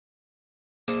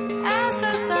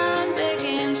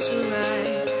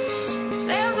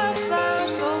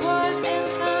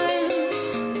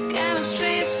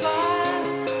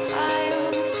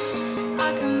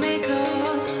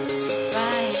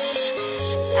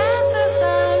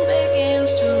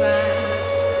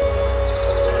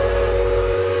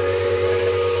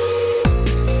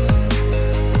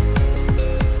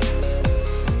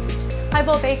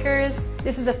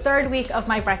This is the third week of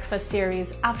my breakfast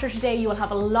series. After today, you will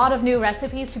have a lot of new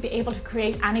recipes to be able to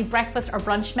create any breakfast or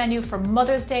brunch menu for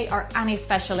Mother's Day or any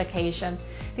special occasion.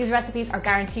 These recipes are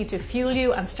guaranteed to fuel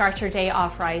you and start your day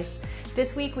off right.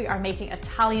 This week we are making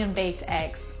Italian baked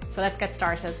eggs. So let's get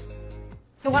started.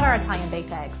 So what are Italian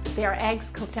baked eggs? They are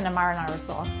eggs cooked in a marinara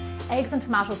sauce. Eggs and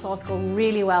tomato sauce go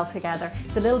really well together.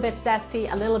 It's a little bit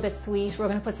zesty, a little bit sweet. We're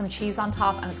going to put some cheese on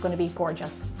top and it's going to be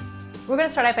gorgeous. We're going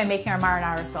to start out by making our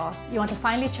marinara sauce. You want to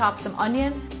finely chop some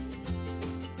onion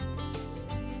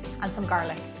and some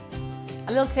garlic.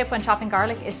 A little tip when chopping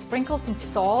garlic is sprinkle some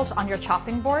salt on your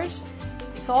chopping board.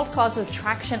 Salt causes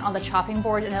traction on the chopping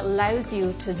board and it allows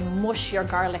you to mush your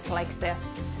garlic like this.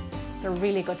 It's a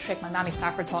really good trick my Mammy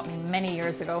Stafford taught me many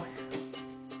years ago.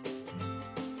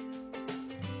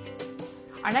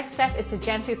 Our next step is to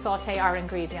gently saute our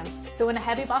ingredients. So in a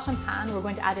heavy bottom pan, we're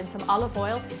going to add in some olive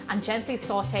oil and gently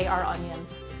saute our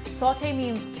onions. Saute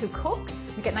means to cook,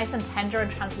 you get nice and tender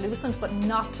and translucent, but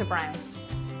not to brown.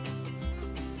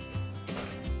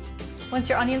 Once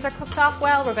your onions are cooked off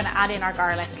well, we're going to add in our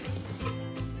garlic.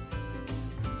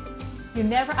 You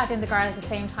never add in the garlic at the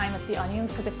same time as the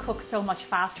onions because it cooks so much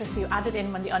faster, so you add it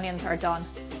in when the onions are done.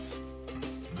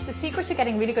 The secret to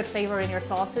getting really good flavour in your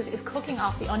sauces is cooking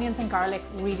off the onions and garlic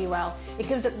really well. It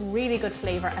gives it really good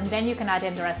flavour and then you can add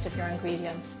in the rest of your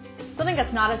ingredients. Something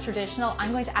that's not as traditional,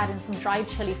 I'm going to add in some dried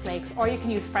chili flakes, or you can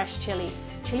use fresh chili.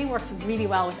 Chili works really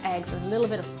well with eggs and a little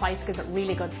bit of spice gives it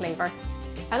really good flavour.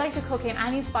 I like to cook in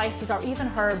any spices or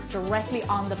even herbs directly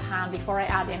on the pan before I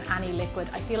add in any liquid.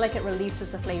 I feel like it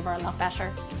releases the flavour a lot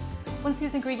better. Once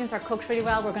these ingredients are cooked really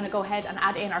well, we're going to go ahead and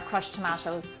add in our crushed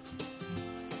tomatoes.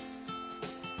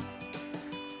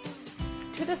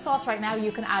 To this sauce right now,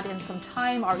 you can add in some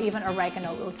thyme or even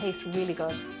oregano. It will taste really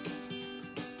good.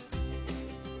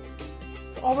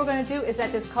 So all we're going to do is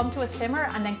let this come to a simmer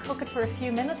and then cook it for a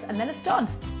few minutes and then it's done.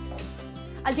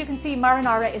 As you can see,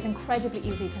 marinara is incredibly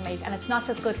easy to make and it's not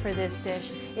just good for this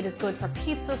dish. It is good for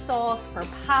pizza sauce, for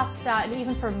pasta and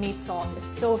even for meat sauce.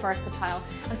 It's so versatile.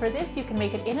 And for this, you can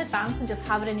make it in advance and just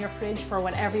have it in your fridge for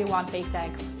whenever you want baked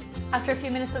eggs. After a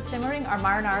few minutes of simmering, our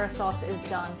marinara sauce is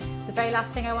done. The very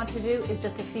last thing I want to do is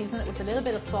just to season it with a little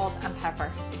bit of salt and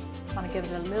pepper. I want to give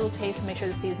it a little taste and make sure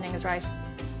the seasoning is right.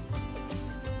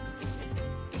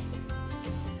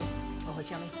 Oh, it's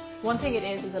yummy. One thing it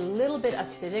is a little bit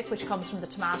acidic, which comes from the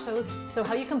tomatoes. So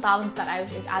how you can balance that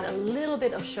out is add a little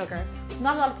bit of sugar.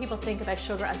 Not a lot of people think about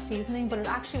sugar as seasoning, but it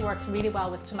actually works really well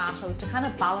with tomatoes to kind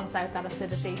of balance out that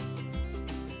acidity.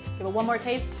 Give it one more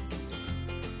taste.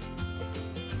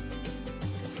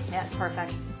 Yeah, it's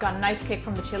perfect. It's got a nice kick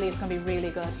from the chili. It's going to be really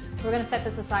good. We're going to set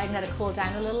this aside and let it cool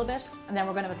down a little bit, and then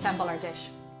we're going to assemble our dish.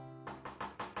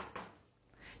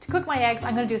 To cook my eggs,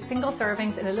 I'm going to do single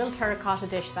servings in a little terracotta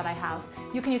dish that I have.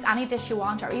 You can use any dish you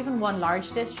want, or even one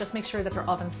large dish. Just make sure that they're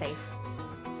oven safe.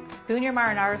 Spoon your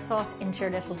marinara sauce into your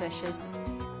little dishes,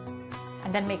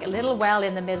 and then make a little well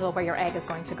in the middle where your egg is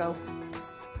going to go.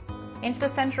 Into the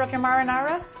center of your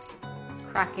marinara,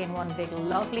 crack in one big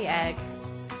lovely egg.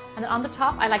 And then on the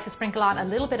top, I like to sprinkle on a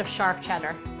little bit of sharp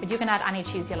cheddar, but you can add any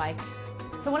cheese you like.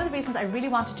 So one of the reasons I really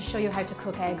wanted to show you how to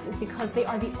cook eggs is because they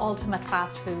are the ultimate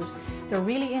fast food. They're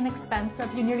really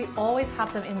inexpensive. You nearly always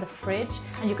have them in the fridge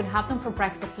and you can have them for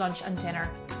breakfast, lunch and dinner.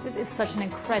 This is such an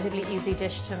incredibly easy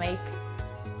dish to make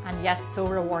and yet so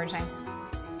rewarding.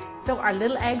 So our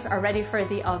little eggs are ready for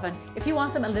the oven. If you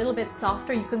want them a little bit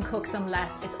softer, you can cook them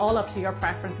less. It's all up to your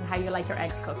preference and how you like your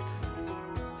eggs cooked.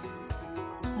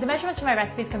 The measurements for my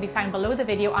recipes can be found below the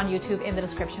video on YouTube in the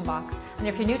description box. And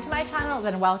if you're new to my channel,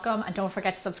 then welcome and don't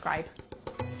forget to subscribe.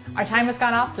 Our timer's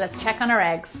gone off, so let's check on our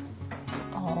eggs.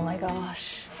 Oh my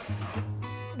gosh.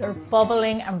 They're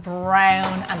bubbling and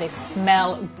brown and they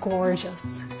smell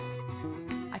gorgeous.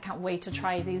 I can't wait to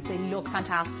try these, they look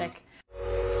fantastic.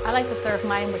 I like to serve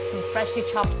mine with some freshly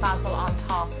chopped basil on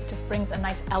top. It just brings a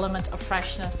nice element of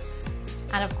freshness.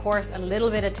 And of course, a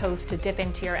little bit of toast to dip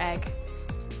into your egg.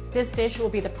 This dish will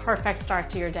be the perfect start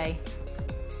to your day.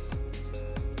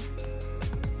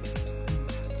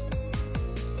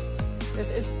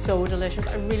 This is so delicious.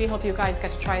 I really hope you guys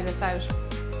get to try this out.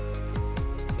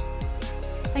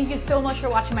 Thank you so much for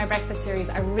watching my breakfast series.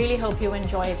 I really hope you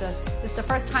enjoyed it. This is the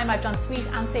first time I've done sweet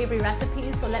and savoury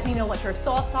recipes, so let me know what your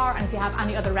thoughts are and if you have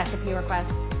any other recipe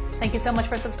requests. Thank you so much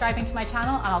for subscribing to my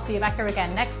channel, and I'll see you back here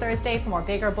again next Thursday for more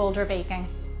bigger, bolder baking.